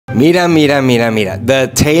Mira.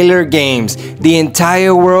 The Taylor games. The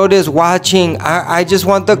entire world is watching. I just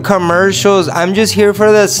want the commercials. I'm just here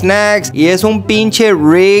for the snacks. Y es un pinche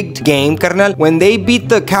rigged game, carnal. When they beat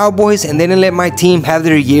the Cowboys and they didn't let my team have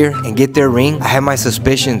their year and get their ring, I had my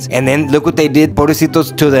suspicions. And then look what they did,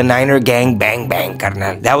 pobrecitos, to the Niner gang. Bang, bang,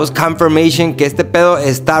 carnal. That was confirmation que este pedo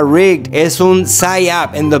está rigged. Es un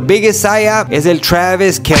psyop. And the biggest psyop is el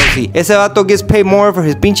Travis Kelce. Ese vato gets paid more for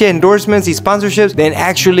his pinche endorsements y sponsorships than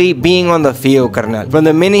actually being on the field, carnal. From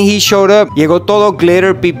the minute he showed up, llegó todo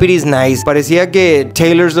glitter, pipiris nice. Parecía que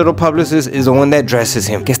Taylor's little publicist is the one that dresses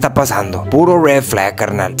him. ¿Qué está pasando? Puro red flag,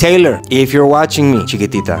 carnal. Taylor, if you're watching me,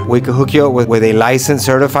 chiquitita, we could hook you up with a licensed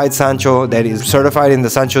certified Sancho that is certified in the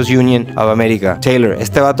Sancho's Union of America. Taylor,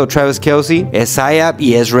 este vato Travis Kelce es psyop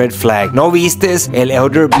y es red flag. ¿No vistes el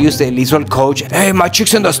elder abuse que le hizo al coach? Hey, my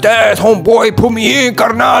chick's in the stands, homeboy, put me in,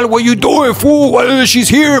 carnal. What you doing, fool? Well, she's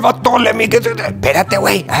here, vato, let me get it. Espérate,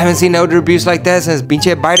 güey. I haven't seen elder abuse like that since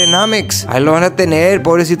pinche Bidenomics. Ahí lo van a tener,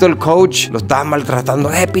 pobrecito el coach. Lo estaba maltratando.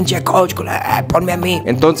 Pinche coach, ponme a mí.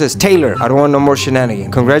 Entonces, Taylor, I don't want no more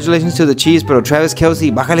shenanigans. Congratulations to the Chiefs, pero Travis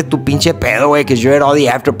Kelce, bájale tu pinche pedo, güey, because you're at all the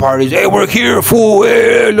after parties. Hey, we're here, fool.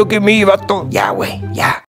 Hey, look at me, vato. Ya, güey, ya.